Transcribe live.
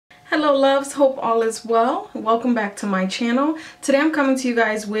Hello loves, hope all is well. Welcome back to my channel. Today I'm coming to you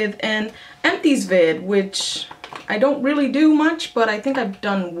guys with an empties vid, which I don't really do much, but I think I've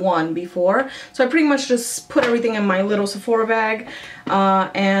done one before. So I pretty much just put everything in my little Sephora bag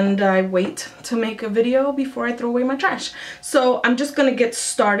and I wait to make a video before I throw away my trash. So I'm just gonna get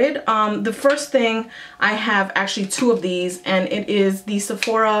started. The first thing, I have actually two of these, and it is the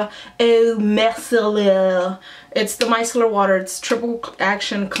Sephora Micellar. It's the micellar water. It's triple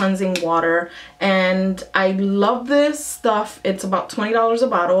action cleansing water, and I love this stuff. It's about $20 a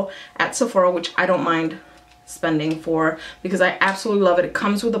bottle at Sephora, which I don't mind spending for because I absolutely love it. It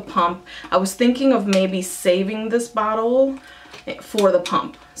comes with a pump. I was thinking of maybe saving this bottle for the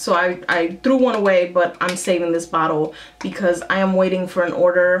pump, so I threw one away, but I'm saving this bottle because I am waiting for an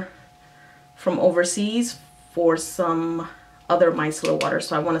order from overseas for some other micellar water,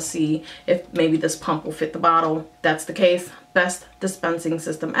 so I want to see if maybe this pump will fit the bottle. If that's the case, best dispensing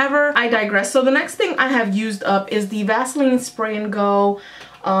system ever. I digress. So the next thing I have used up is the Vaseline Spray and Go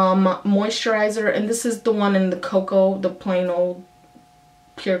moisturizer, and this is the one in the cocoa, the plain old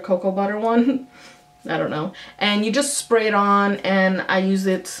pure cocoa butter one. I don't know, and you just spray it on, and I use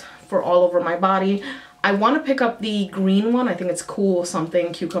it for all over my body. I want to pick up the green one. I think it's cool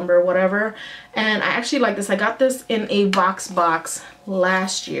something, cucumber, whatever. And I actually like this. I got this in a Vox box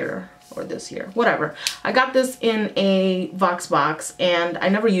last year or this year, whatever. I got this in a Vox box and I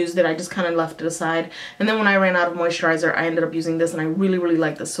never used it. I just kind of left it aside. And then when I ran out of moisturizer, I ended up using this, and I really, really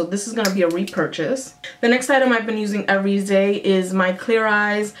like this. So this is going to be a repurchase. The next item I've been using every day is my Clear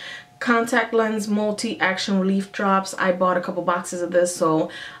Eyes Contact Lens Multi-Action Relief Drops. I bought a couple boxes of this,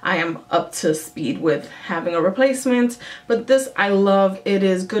 so I am up to speed with having a replacement. But this I love. It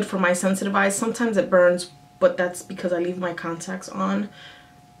is good for my sensitive eyes. Sometimes it burns, but that's because I leave my contacts on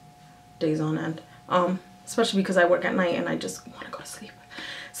days on end. Especially because I work at night and I just want to go to sleep.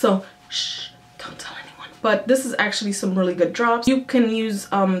 So, shh, don't tell anyone. But this is actually some really good drops. You can use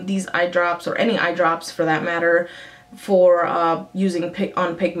these eye drops, or any eye drops for that matter, for using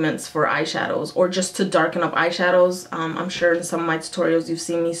on pigments for eyeshadows, or just to darken up eyeshadows. I'm sure in some of my tutorials you've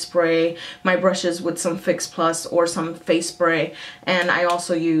seen me spray my brushes with some Fix Plus or some face spray, and I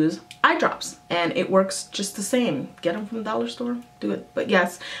also use eye drops, and it works just the same. Get them from the dollar store, do it. But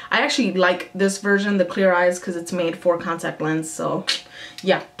yes, I actually like this version, the Clear Eyes, because it's made for contact lens. So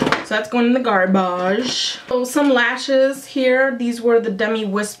yeah, so that's going in the garbage. So some lashes here. These were the Demi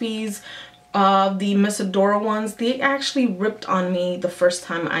Wispies, the Miss Adora ones. They actually ripped on me the first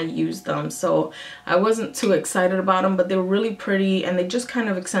time I used them, so I wasn't too excited about them, but they were really pretty, and they just kind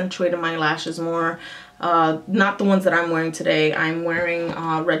of accentuated my lashes more. Not the ones that I'm wearing today. I'm wearing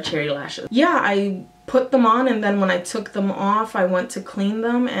red cherry lashes. Yeah, I put them on, and then when I took them off, I went to clean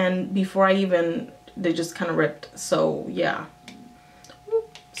them, and before I even, they just kind of ripped. So yeah.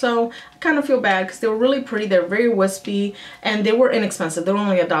 So I kind of feel bad because they were really pretty. They're very wispy, and they were inexpensive. They were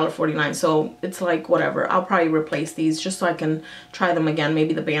only $1.49, so it's like whatever. I'll probably replace these just so I can try them again.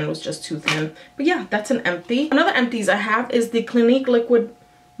 Maybe the band was just too thin. But yeah, that's an empty. Another empties I have is the Clinique Liquid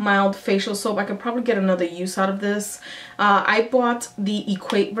Mild Facial Soap. I could probably get another use out of this. I bought the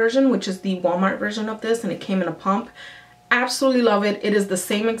Equate version, which is the Walmart version of this, and it came in a pump. Absolutely love it. It is the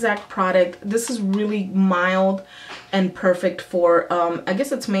same exact product. This is really mild and perfect for, I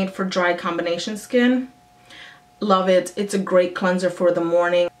guess it's made for dry combination skin. Love it. It's a great cleanser for the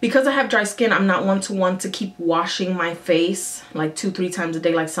morning. Because I have dry skin, I'm not one to want to keep washing my face like 2-3 times a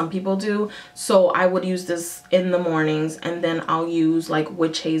day like some people do. So I would use this in the mornings, and then I'll use like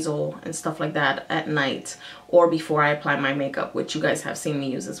witch hazel and stuff like that at night, or before I apply my makeup, which you guys have seen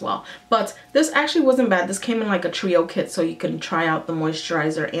me use as well. But this actually wasn't bad. This came in like a trio kit, so you can try out the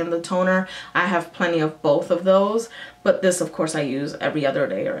moisturizer and the toner. I have plenty of both of those, but this of course I use every other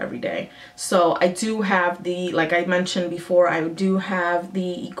day or every day. So I do have the, like I mentioned before, I do have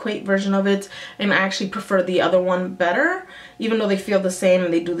the Equate version of it, and I actually prefer the other one better, even though they feel the same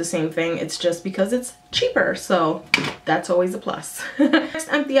and they do the same thing. It's just because it's cheaper, so that's always a plus. Next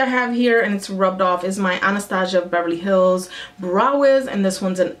empty I have here, and it's rubbed off, is my Anastasia of Beverly Hills Brow Wiz, and this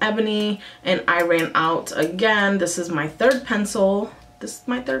one's in ebony, and I ran out again. This is my third pencil. This is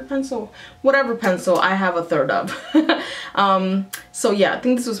my third pencil. Whatever pencil, I have a third of. So yeah, I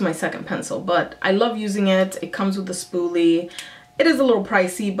think this was my second pencil, but I love using it. It comes with a spoolie. It is a little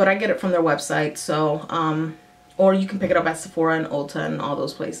pricey, but I get it from their website, so or you can pick it up at Sephora and Ulta and all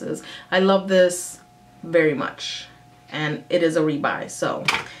those places. I love this very much, and it is a rebuy. So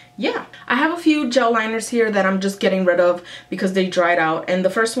yeah, I have a few gel liners here that I'm just getting rid of because they dried out, and the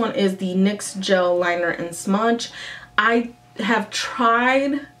first one is the NYX Gel Liner and Smudge. I have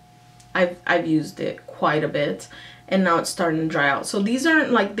tried, I've used it quite a bit, and now it's starting to dry out. So these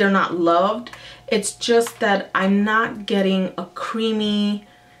aren't like they're not loved. It's just that I'm not getting a creamy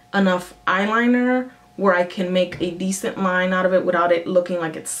enough eyeliner where I can make a decent line out of it without it looking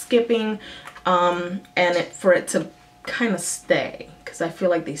like it's skipping, and for it to kind of stay, because I feel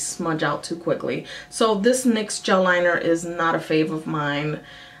like they smudge out too quickly. So this NYX gel liner is not a fave of mine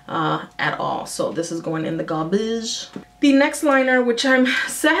at all. So this is going in the garbage. The next liner, which I'm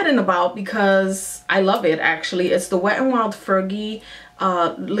saddened about because I love it actually, it's the Wet n Wild Fergie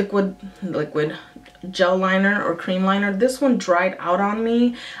liquid gel liner or cream liner. This one dried out on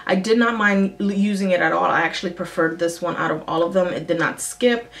me. I did not mind using it at all. I actually preferred this one out of all of them. It did not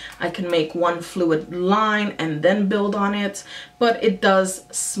skip. I can make one fluid line and then build on it, but it does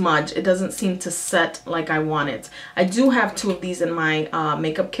smudge. It doesn't seem to set like I want it. I do have 2 of these in my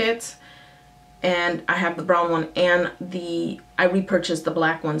makeup kit, and I have the brown one and I repurchased the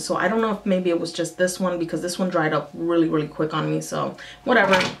black one. So I don't know if maybe it was just this one, because this one dried up really quick on me. So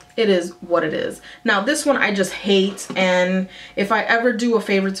whatever, it is what it is. Now this one I just hate, and if I ever do a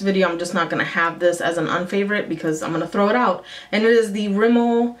favorites video, I'm just not gonna have this as an unfavorite because I'm gonna throw it out. And it is the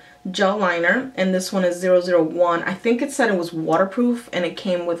Rimmel gel liner, and this one is 001. I think it said it was waterproof, and it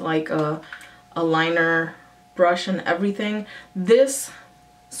came with like a liner brush and everything. This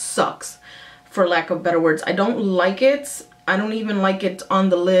sucks, for lack of better words. I don't like it. I don't even like it on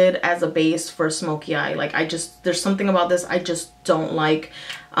the lid as a base for a smoky eye. Like there's something about this I just don't like.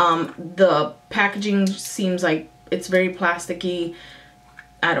 The packaging seems like it's very plasticky.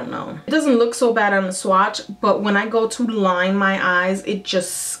 I don't know. It doesn't look so bad on the swatch, but when I go to line my eyes, it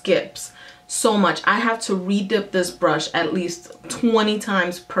just skips so much. I have to re-dip this brush at least 20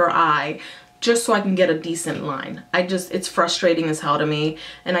 times per eye just so I can get a decent line. It's frustrating as hell to me,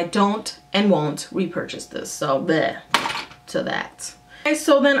 and I don't and won't repurchase this. So bleh to that. Okay,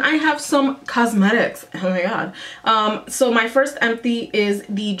 so then I have some cosmetics. Oh my god. So my first empty is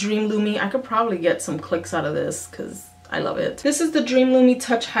the Dream Lumi. I could probably get some clicks out of this because I love it. This is the Dream Lumi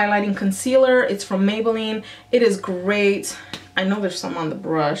Touch Highlighting Concealer. It's from Maybelline. It is great. I know there's some on the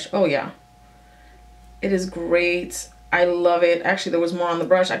brush. Oh yeah. It is great. I love it. Actually, there was more on the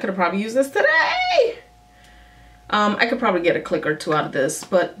brush. I could have probably used this today. I could probably get a click or 2 out of this,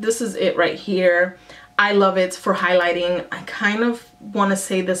 but this is it right here. I love it for highlighting. I kind of want to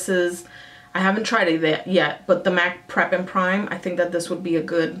say this is, I haven't tried it yet, but the MAC Prep and Prime, I think that this would be a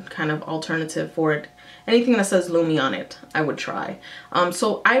good kind of alternative for it. Anything that says Lumi on it, I would try.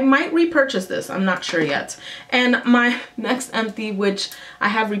 So I might repurchase this. I'm not sure yet. And my next empty, which I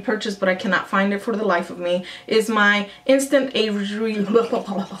have repurchased, but I cannot find it for the life of me, is my Instant Age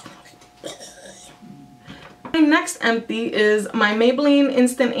My next empty is my Maybelline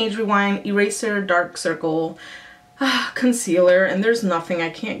Instant Age Rewind Eraser Dark Circle Concealer. And there's nothing. I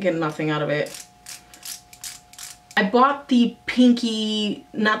can't get nothing out of it. I bought the pinky,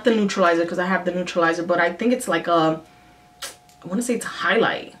 not the neutralizer because I have the neutralizer, but I think it's like I want to say it's a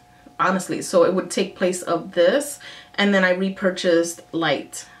highlight, honestly. So it would take place of this, and then I repurchased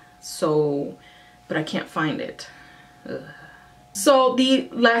light. So, but I can't find it. Ugh. So the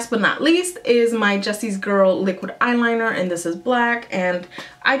last but not least is my Jesse's Girl liquid eyeliner, and this is black, and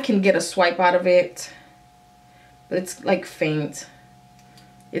I can get a swipe out of it, but it's like faint.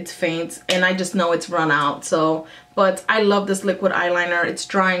 It's faint, and I just know it's run out. So, but I love this liquid eyeliner. It's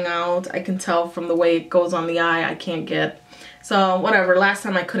drying out. I can tell from the way it goes on the eye. I can't get, so whatever. Last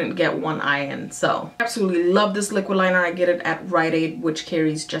time I couldn't get one eye in. So absolutely love this liquid liner. I get it at Rite Aid, which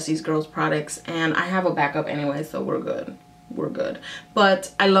carries Jesse's Girls products, and I have a backup anyway, so we're good. We're good.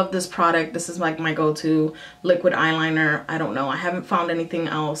 But I love this product. This is like my go-to liquid eyeliner. I don't know. I haven't found anything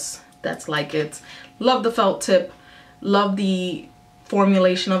else that's like it. Love the felt tip. Love the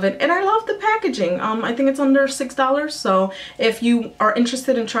formulation of it, and I love the packaging. I think it's under $6, so if you are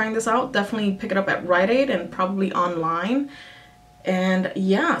interested in trying this out, definitely pick it up at Rite Aid and probably online. And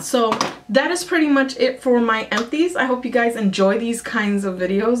yeah, so that is pretty much it for my empties. I hope you guys enjoy these kinds of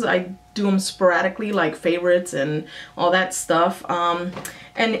videos. I do them sporadically, like favorites and all that stuff.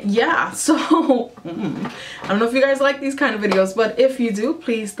 And yeah, so I don't know if you guys like these kind of videos, but if you do,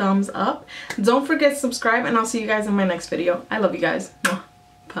 please thumbs up. Don't forget to subscribe, and I'll see you guys in my next video. I love you guys.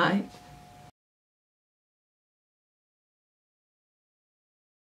 Bye.